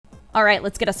All right,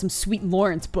 let's get us some sweet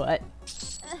Lawrence butt.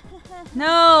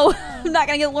 No, I'm not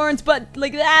gonna get Lawrence butt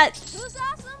like that. Who's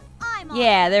awesome? I'm awesome.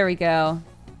 Yeah, there we go.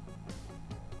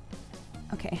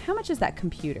 Okay, how much is that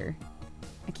computer?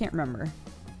 I can't remember.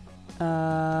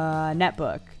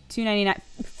 Netbook, $2.99.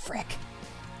 Frick.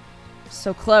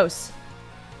 So close.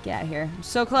 Get out of here. I'm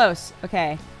so close.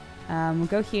 Okay. We'll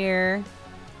go here.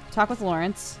 Talk with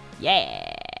Lawrence.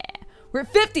 Yeah. We're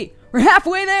at 50. We're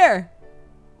halfway there.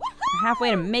 We're halfway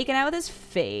to making out with his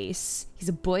face. He's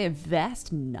a boy of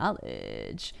vast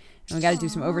knowledge. And we gotta do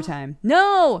some overtime.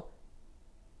 No!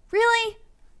 Really?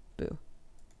 Boo.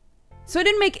 So I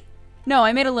didn't make... No,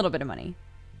 I made a little bit of money.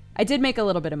 I did make a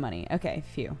little bit of money. Okay,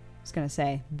 phew. I was gonna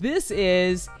say. This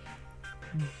is...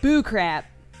 boo crap.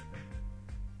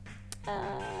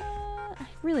 I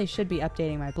really should be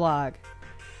updating my blog.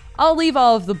 I'll leave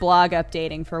all of the blog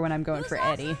updating for when I'm going for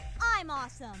Eddie. I'm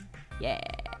awesome. Yeah.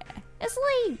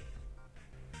 Asleep.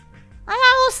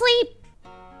 I gotta sleep.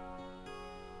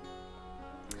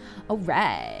 All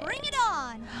right. Bring it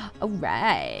on. All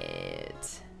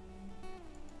right.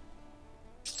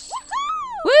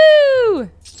 Woohoo!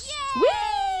 Woo!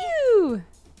 Woo!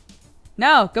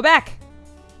 No, go back.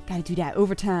 Gotta do that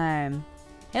overtime.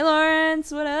 Hey,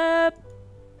 Lawrence, what up?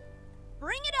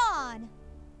 Bring it on.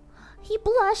 He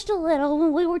blushed a little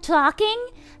when we were talking,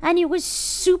 and it was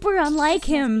super unlike This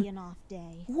must him. be an off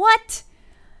day. What?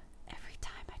 Every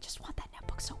time I just want that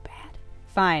netbook so bad.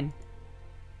 Fine.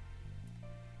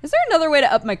 Is there another way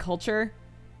to up my culture?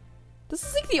 This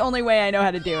is like the only way I know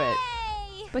how to do it.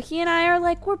 Yay! But he and I are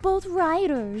like, We're both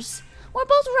writers. We're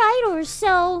both writers,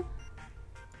 so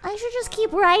I should just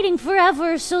keep writing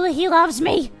forever so that he loves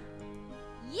me.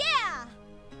 Yeah!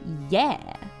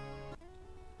 yeah.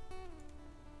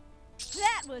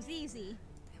 That was easy.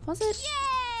 Was it?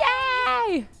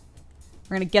 Yay! Yay!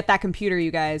 We're gonna get that computer,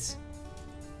 you guys.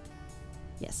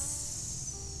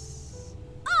 Yes.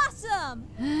 Awesome!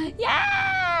 Yay!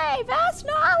 Vast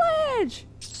knowledge!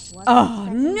 Wasn't Oh,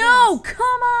 expecting no! this.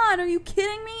 Come on! Are you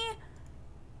kidding me?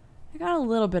 I got a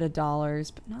little bit of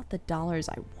dollars, but not the dollars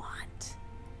I want.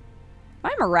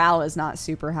 My morale is not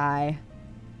super high.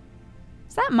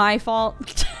 Is that my fault?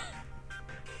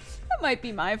 That might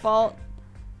be my fault.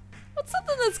 What's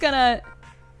something that's gonna...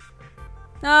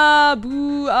 Ah,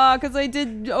 boo. Because I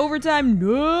did overtime.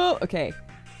 No! Okay.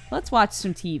 Let's watch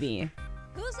some TV.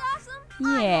 Who's awesome?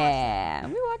 I'm Yeah.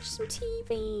 We watch some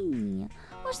TV.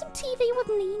 Watch some TV with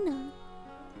Nina.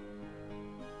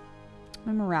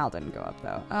 My morale didn't go up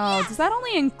though. Oh, does that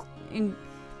only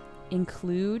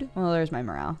include? Well, there's my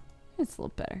morale. It's a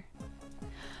little better.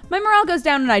 My morale goes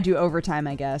down when I do overtime,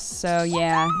 I guess. So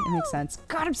yeah, it makes sense.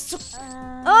 God, I'm so.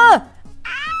 awesome.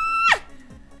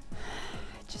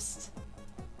 Just.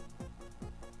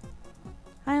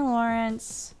 Hi,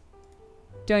 Lawrence.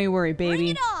 Don't you worry, baby. Bring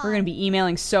it on. We're gonna be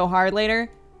emailing so hard later.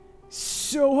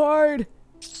 So hard.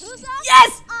 Who's awesome?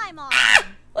 Yes! I'm awesome.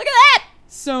 Look at that!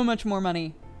 So much more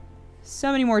money.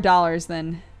 So many more dollars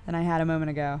than I had a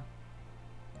moment ago.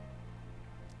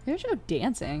 There's no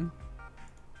dancing.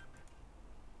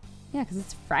 Yeah, because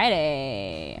it's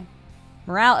Friday.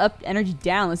 Morale up, energy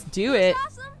down. Let's do it. Who's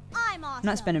awesome? I'm awesome. I'm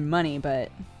not spending money,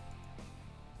 but...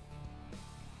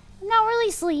 I'm not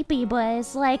really sleepy, but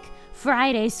it's like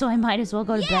Friday, so I might as well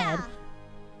go to Yeah! bed.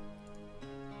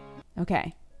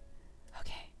 Okay.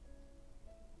 Okay.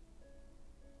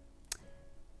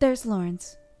 There's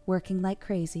Lawrence, working like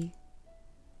crazy.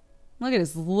 Look at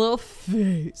his little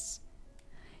face.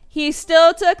 He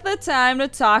still took the time to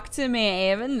talk to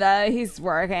me, even though he's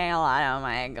working a lot. Oh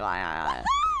my god.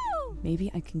 Woo! Maybe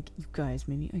I can, you guys,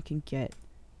 maybe I can get...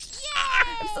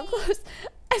 Yay! I'm so close.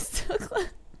 I'm so close.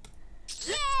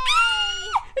 Yay!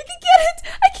 I can get it.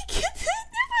 I can get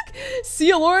it. See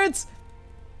you, Lawrence.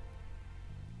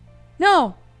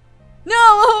 No. No.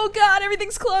 Oh god,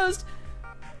 everything's closed.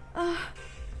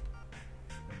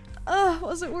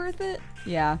 Was it worth it?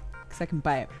 Yeah, because I can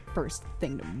buy it first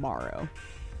thing tomorrow.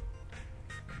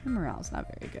 My morale's not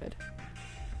very good.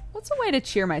 What's a way to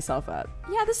cheer myself up?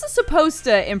 Yeah, this is supposed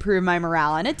to improve my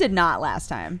morale, and it did not last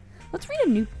time. Let's read a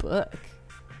new book.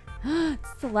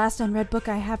 It's the last unread book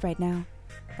I have right now.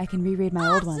 I can reread my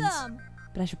old ones, Awesome!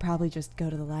 but I should probably just go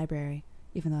to the library,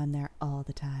 even though I'm there all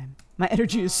the time. My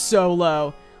energy is so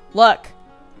low. Look,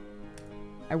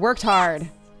 I worked hard.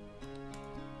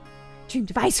 Dreamed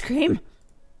of ice cream.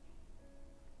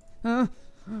 I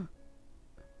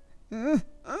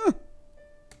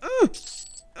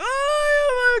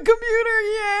have a computer,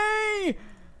 yay!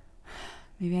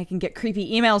 Maybe I can get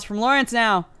creepy emails from Lawrence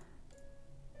now.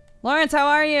 Lawrence, how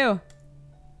are you?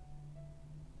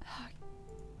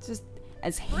 Just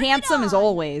as handsome as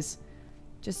always.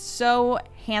 Just so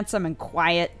handsome and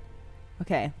quiet.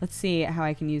 Okay, let's see how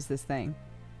I can use this thing.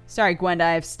 Sorry, Gwenda,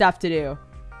 I have stuff to do.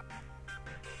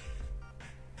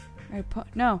 Alright,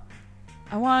 no.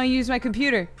 I want to use my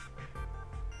computer.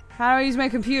 How do I use my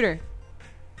computer?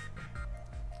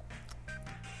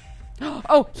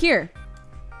 Oh, here.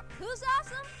 Who's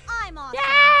awesome? I'm awesome. Yay!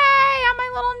 On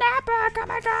my little nap book. Oh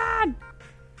my god.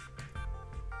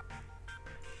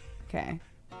 Okay.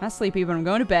 I'm not sleepy, but I'm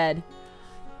going to bed.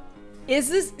 Will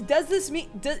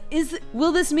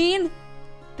this mean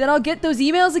that I'll get those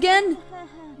emails again?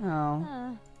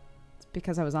 Oh. It's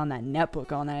because I was on that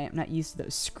netbook all night. I'm not used to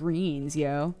those screens,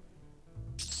 yo.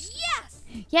 Yes!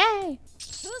 Yay!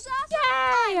 Who's awesome?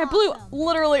 Yay! I I'm blew awesome.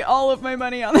 literally all of my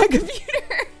money on that computer.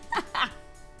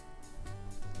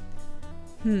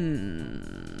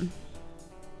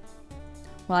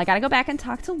 Well, I gotta go back and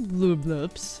talk to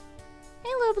Lublups. Hey,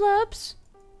 Lublups.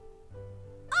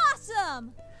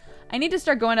 Awesome! I need to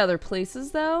start going to other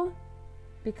places, though.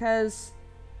 Because,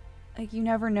 like, you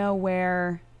never know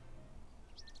where,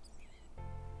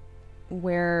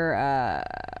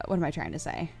 what am I trying to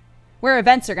say? Where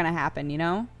events are gonna happen, you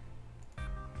know?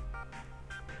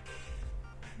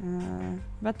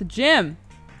 About the gym.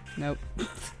 Nope.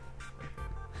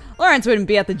 Lawrence wouldn't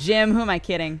be at the gym. Who am I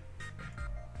kidding?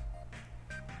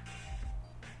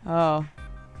 Oh.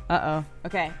 Uh-oh.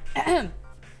 Okay.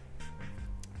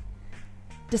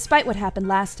 Despite what happened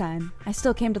last time, I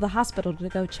still came to the hospital to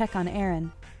go check on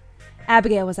Aaron.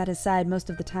 Abigail was at his side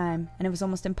most of the time, and it was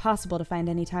almost impossible to find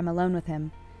any time alone with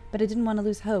him, but I didn't want to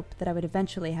lose hope that I would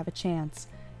eventually have a chance.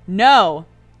 No!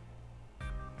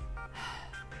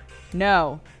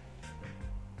 No.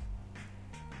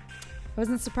 I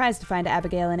wasn't surprised to find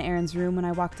Abigail in Aaron's room when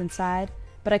I walked inside,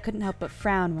 but I couldn't help but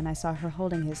frown when I saw her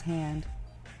holding his hand.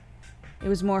 It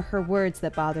was more her words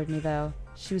that bothered me, though.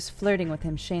 She was flirting with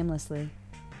him shamelessly.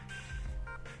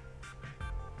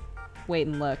 Wait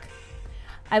and look.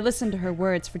 I listened to her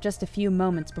words for just a few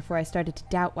moments before I started to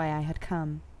doubt why I had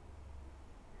come.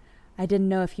 I didn't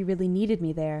know if he really needed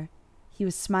me there. He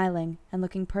was smiling and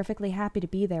looking perfectly happy to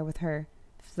be there with her,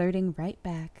 flirting right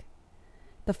back.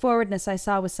 The forwardness I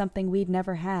saw was something we'd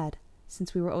never had,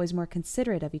 since we were always more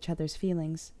considerate of each other's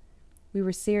feelings. We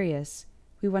were serious.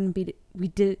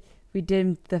 We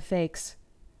dimmed the fakes.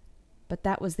 But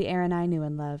that was the Aaron I knew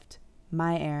and loved.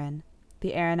 My Aaron.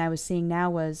 The Aaron I was seeing now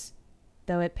was,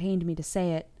 though it pained me to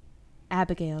say it,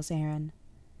 Abigail's Aaron.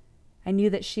 I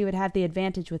knew that she would have the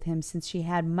advantage with him since she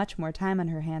had much more time on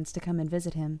her hands to come and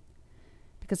visit him.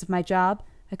 Because of my job,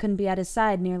 I couldn't be at his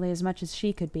side nearly as much as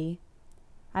she could be.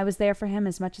 I was there for him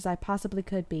as much as I possibly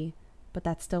could be, but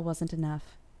that still wasn't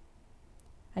enough.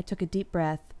 I took a deep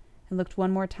breath and looked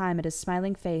one more time at his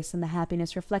smiling face and the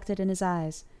happiness reflected in his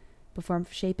eyes before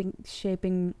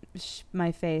shaping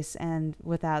my face and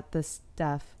without the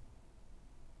stuff.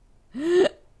 Who's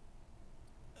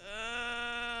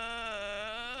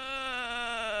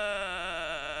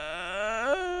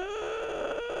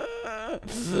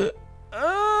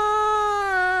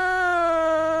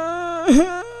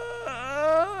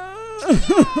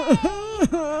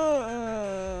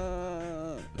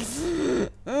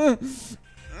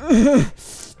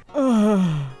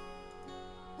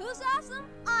awesome?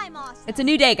 I'm awesome. It's a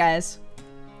new day, guys.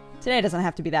 Today doesn't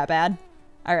have to be that bad.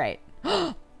 All right.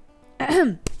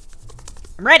 I'm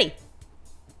ready.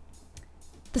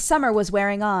 The summer was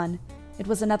wearing on. It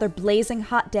was another blazing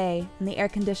hot day, and the air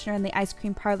conditioner in the ice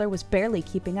cream parlor was barely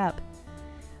keeping up.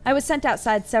 I was sent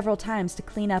outside several times to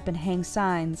clean up and hang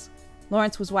signs.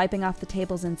 Lawrence was wiping off the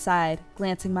tables inside,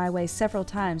 glancing my way several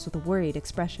times with a worried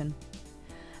expression.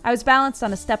 I was balanced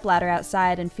on a stepladder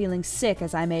outside and feeling sick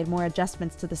as I made more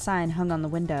adjustments to the sign hung on the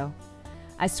window.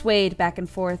 I swayed back and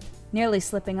forth, nearly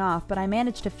slipping off, but I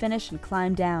managed to finish and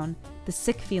climb down, the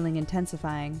sick feeling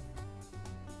intensifying.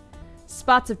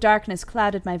 Spots of darkness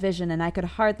clouded my vision, and I could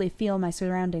hardly feel my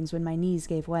surroundings when my knees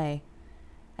gave way.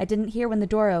 I didn't hear when the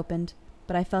door opened,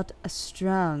 but I felt a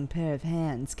strong pair of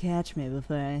hands catch me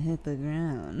before I hit the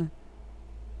ground.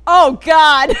 Oh,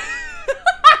 God!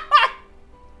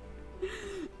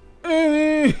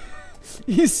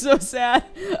 He's so sad.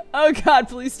 Oh, God,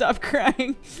 please stop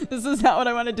crying. This is not what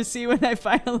I wanted to see when I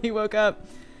finally woke up.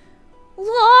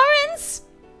 Lawrence!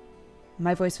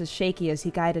 My voice was shaky as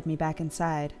he guided me back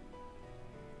inside.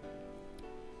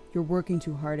 You're working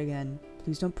too hard again.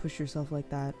 Please don't push yourself like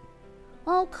that.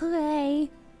 Okay.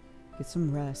 Get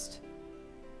some rest.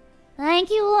 Thank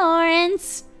you,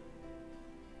 Lawrence.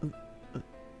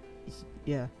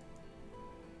 Yeah.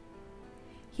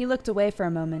 He looked away for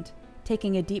a moment,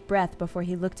 taking a deep breath before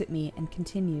he looked at me and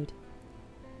continued.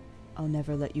 I'll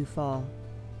never let you fall.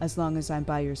 As long as I'm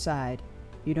by your side,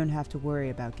 you don't have to worry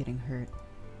about getting hurt.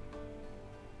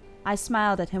 I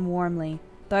smiled at him warmly,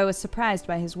 though I was surprised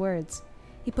by his words.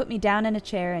 He put me down in a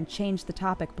chair and changed the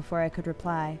topic before I could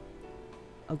reply.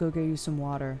 I'll go get you some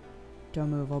water.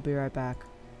 Don't move, I'll be right back.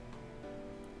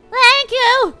 Thank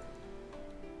you!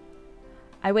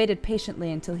 I waited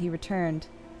patiently until he returned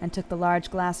and took the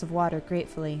large glass of water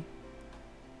gratefully.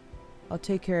 I'll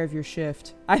take care of your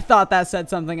shift. I thought that said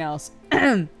something else.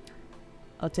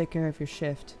 I'll take care of your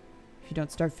shift. If you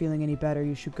don't start feeling any better,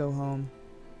 you should go home.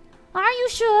 Are you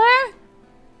sure?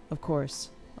 Of course.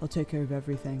 I'll take care of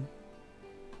everything.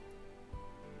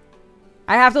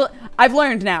 I've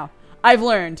learned now. I've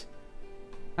learned.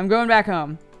 I'm going back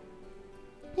home.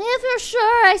 If you're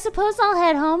sure, I suppose I'll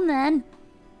head home then.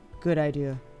 Good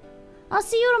idea. I'll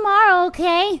see you tomorrow,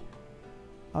 okay?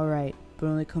 Alright, but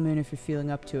only come in if you're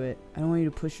feeling up to it. I don't want you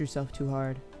to push yourself too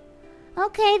hard.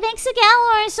 Okay, thanks again,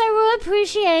 Lawrence. I really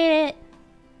appreciate it.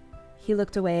 He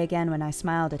looked away again when I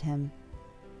smiled at him.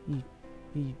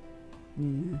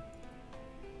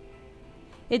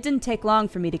 It didn't take long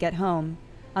for me to get home.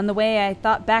 On the way, I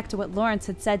thought back to what Lawrence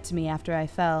had said to me after I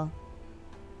fell.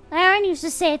 Aaron used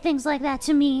to say things like that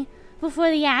to me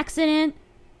before the accident,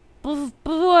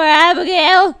 before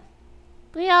Abigail.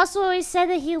 But he also always said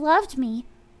that he loved me.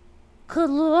 Could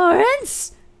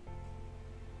Lawrence?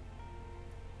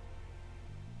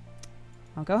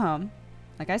 I'll go home,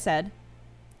 like I said.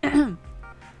 I'm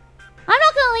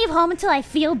not gonna leave home until I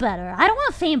feel better. I don't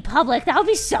want to faint in public. That would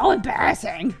be so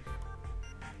embarrassing.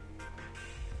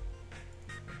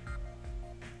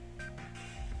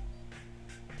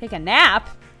 Take a nap?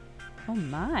 Oh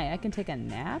my, I can take a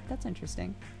nap? That's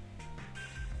interesting.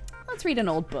 Let's read an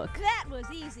old book. That was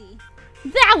easy.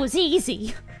 That was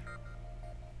easy.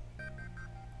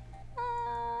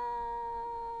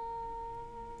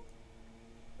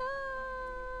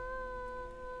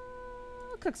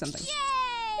 I'll cook something. Yay!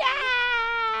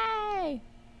 I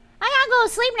gotta go to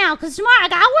sleep now because tomorrow I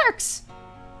got works.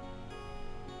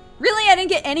 Really? I didn't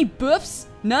get any boofs?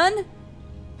 None?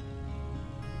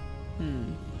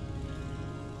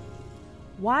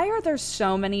 Why are there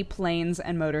so many planes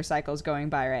and motorcycles going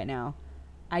by right now?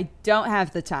 I don't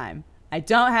have the time. I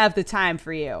don't have the time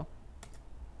for you.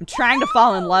 I'm trying to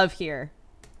fall in love here.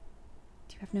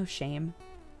 Do you have no shame?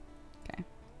 Okay.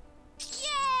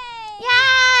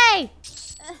 Yay!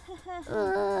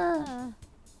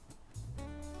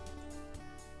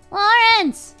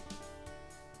 Lawrence!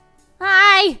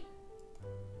 Hi!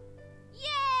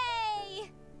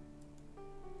 Yay!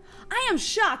 I am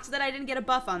shocked that I didn't get a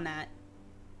buff on that.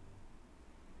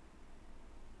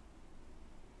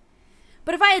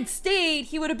 But if I had stayed,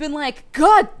 he would have been like,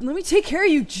 God, let me take care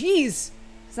of you, jeez.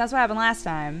 Because that's what happened last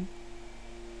time.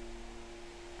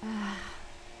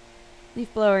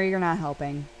 Leaf Blower, you're not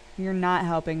helping. You're not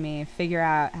helping me figure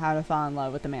out how to fall in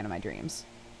love with the man of my dreams.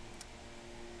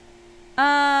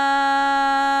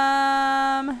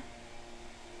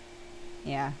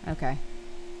 Yeah, okay.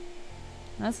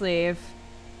 Let's leave.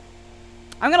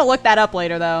 I'm gonna look that up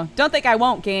later, though. Don't think I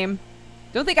won't, game.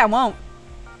 Don't think I won't.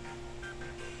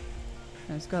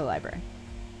 Let's go to the library.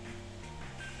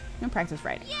 I'm gonna practice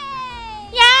writing.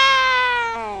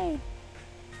 Yay!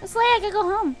 It's late, I gotta go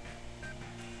home.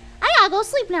 I gotta go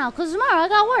sleep now, because tomorrow I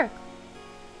got work.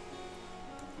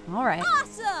 All right.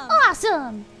 Awesome!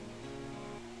 Awesome!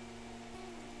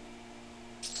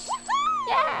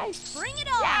 Yay! Bring it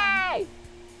on! Yay!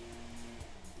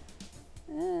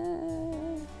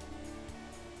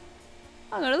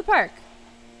 I'll go to the park.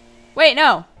 Wait,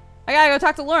 no. I gotta go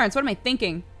talk to Lawrence. What am I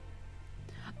thinking?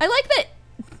 I like that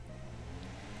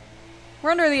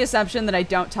we're under the assumption that I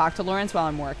don't talk to Lawrence while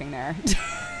I'm working there.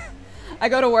 I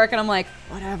go to work and I'm like,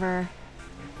 whatever.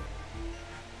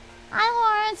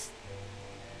 Hi, Lawrence.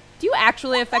 Do you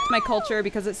actually affect my culture?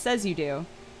 Because it says you do.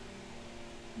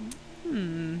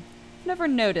 Never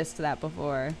noticed that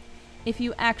before. If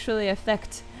you actually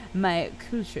affect my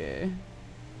culture.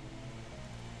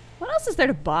 What else is there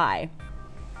to buy?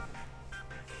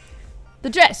 The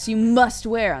dress you must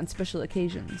wear on special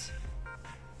occasions.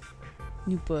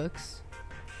 New books.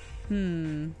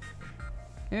 Maybe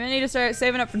I need to start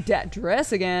saving up for that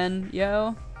dress again,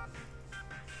 yo.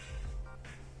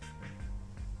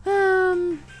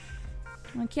 I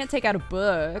can't take out a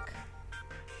book.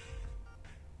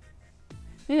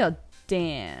 Maybe I'll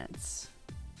dance.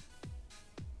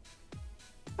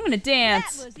 I'm gonna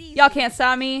dance. That was easy. Y'all can't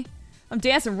stop me. I'm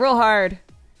dancing real hard.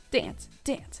 Dance,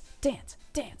 dance, dance,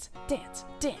 dance, dance,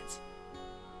 dance.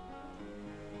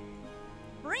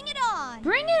 Bring it on!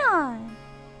 Bring it on.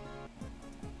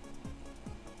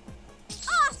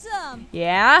 Awesome!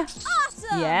 Yeah?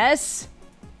 Awesome! Yes.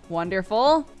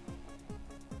 Wonderful.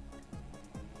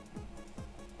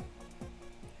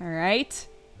 All right.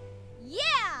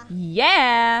 Yeah!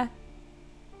 Yeah.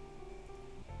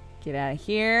 Get out of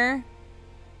here.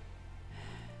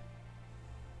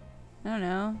 I don't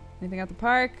know. Anything at the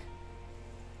park?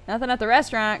 Nothing at the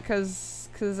restaurant, cause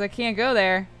I can't go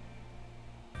there.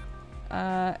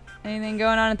 Anything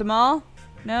going on at the mall?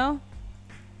 No?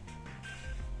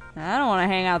 I don't want to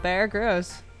hang out there.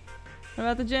 Gross. What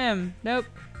about the gym? Nope.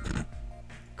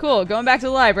 Cool. Going back to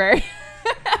the library.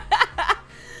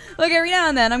 Look, every now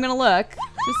and then I'm gonna look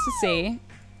just to see.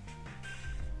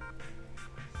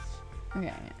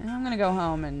 Okay, and I'm gonna go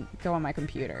home and go on my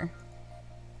computer.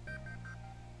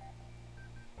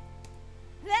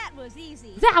 That was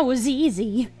easy. That was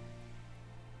easy.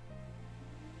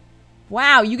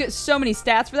 Wow, you get so many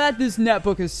stats for that. This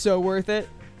netbook is so worth it.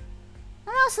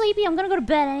 I'm all sleepy. I'm gonna go to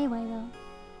bed anyway, though.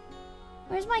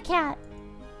 Where's my cat?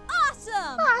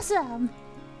 Awesome. Awesome.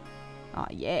 Oh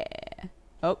yeah.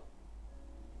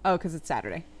 Oh, because it's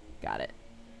Saturday. Got it.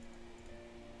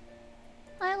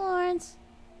 Hi, Lawrence.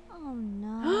 Oh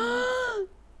no.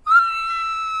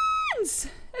 Lawrence!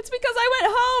 It's because I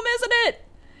went home, isn't it?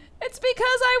 It's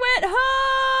because I went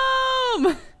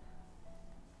home!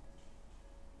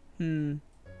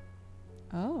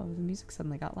 Oh, the music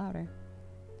suddenly got louder.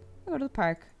 I'll go to the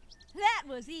park. That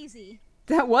was easy.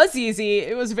 That was easy.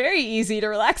 It was very easy to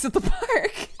relax at the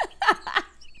park.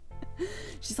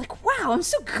 She's like, wow, I'm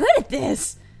so good at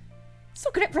this. So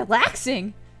good at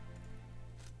relaxing.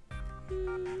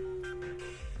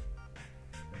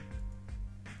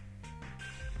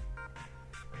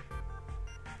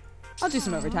 I'll do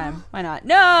some overtime. Why not?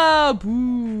 No!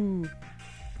 Boo!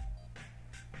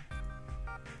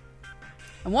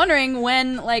 I'm wondering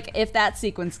when, like, if that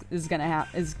sequence is gonna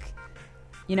happen.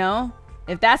 You know?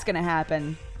 If that's gonna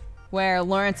happen. Where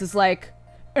Lawrence is like,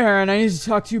 Aaron, I need to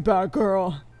talk to you about a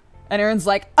girl. And Aaron's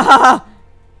like, ah!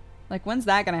 Like, when's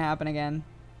that gonna happen again?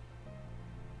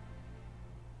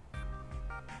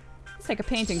 It's like a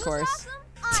painting Who's course. awesome?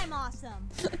 I'm awesome.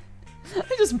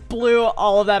 I just blew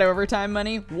all of that overtime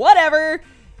money. Whatever.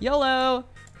 YOLO.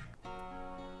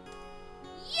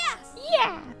 Yes.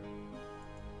 Yeah.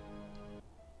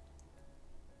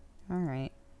 All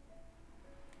right.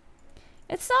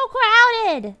 It's so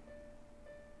crowded.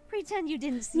 Pretend you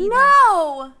didn't see that.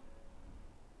 No.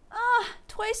 Ah,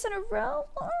 twice in a row,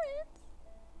 Lawrence.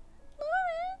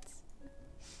 Lawrence.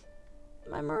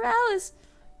 My morale is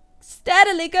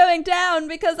steadily going down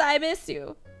because I miss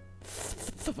you.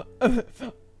 I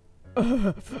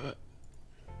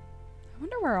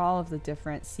wonder where all of the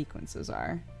different sequences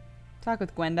are. Talk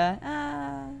with Gwenda.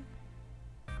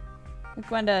 With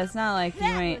Gwenda, it's not like you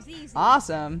That ain't was easy.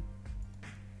 awesome.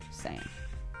 Just saying.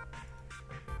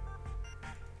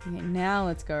 Okay, now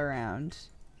let's go around.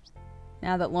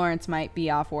 Now that Lawrence might be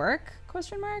off work?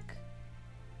 Question mark?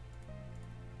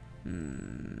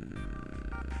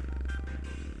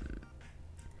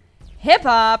 Hip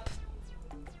hop.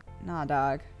 Nah,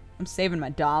 dog. I'm saving my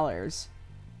dollars.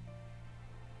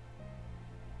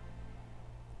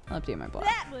 I'll update my blog.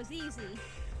 That was easy.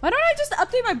 Why don't I just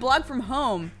update my blog from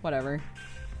home? Whatever.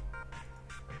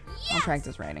 I'll Yes.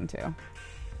 practice writing too.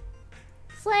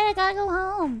 Slade, I gotta go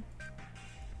home.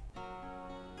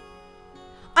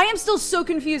 I am still so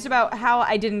confused about how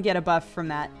I didn't get a buff from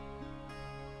that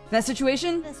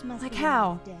situation. This must Like be how?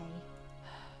 a rough day.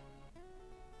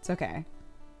 It's okay. I'm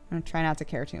gonna try not to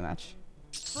care too much.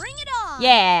 Bring it on.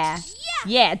 Yeah. Yeah.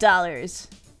 Yeah, dollars.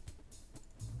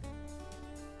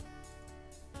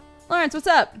 Lawrence, what's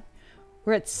up?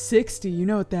 We're at 60. You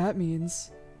know what that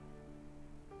means.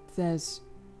 It says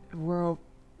we're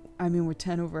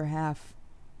 10 over half.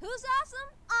 Who's awesome?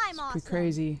 I'm awesome. Pretty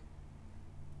crazy.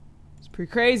 It's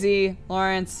pretty crazy,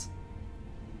 Lawrence.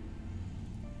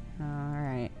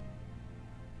 Alright.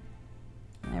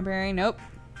 Library, nope.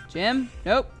 Gym,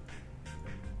 nope.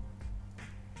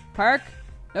 Park,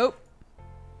 nope.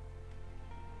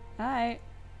 Alright.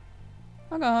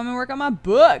 I'll go home and work on my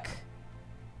book.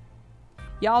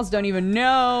 Y'alls don't even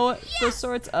know the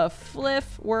sorts of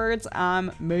fliff words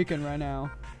I'm making right now.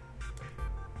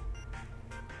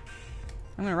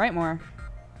 I'm gonna write more.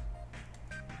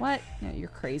 What? Yeah, you're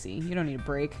crazy. You don't need a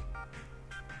break.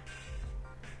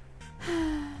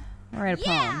 I'll write a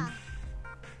Yeah. poem.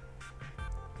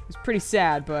 It's pretty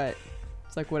sad, but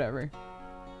it's like whatever.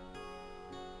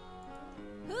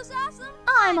 Who's awesome?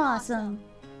 I'm awesome.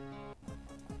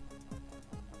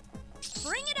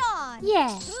 Bring it on.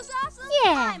 Yeah. Who's awesome?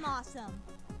 Yeah. I'm awesome.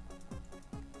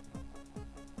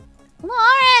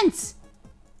 Lawrence!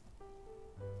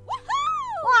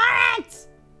 Woohoo! Lawrence!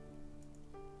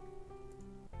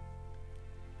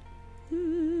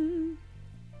 Hmm.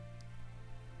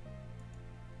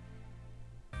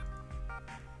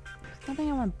 There's nothing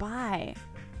I want to buy.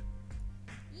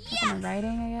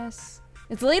 riding, I guess.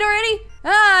 It's late already?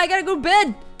 Ah, I gotta go to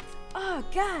bed. Oh,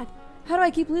 God. How do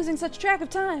I keep losing such track of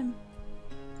time?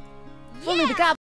 If only the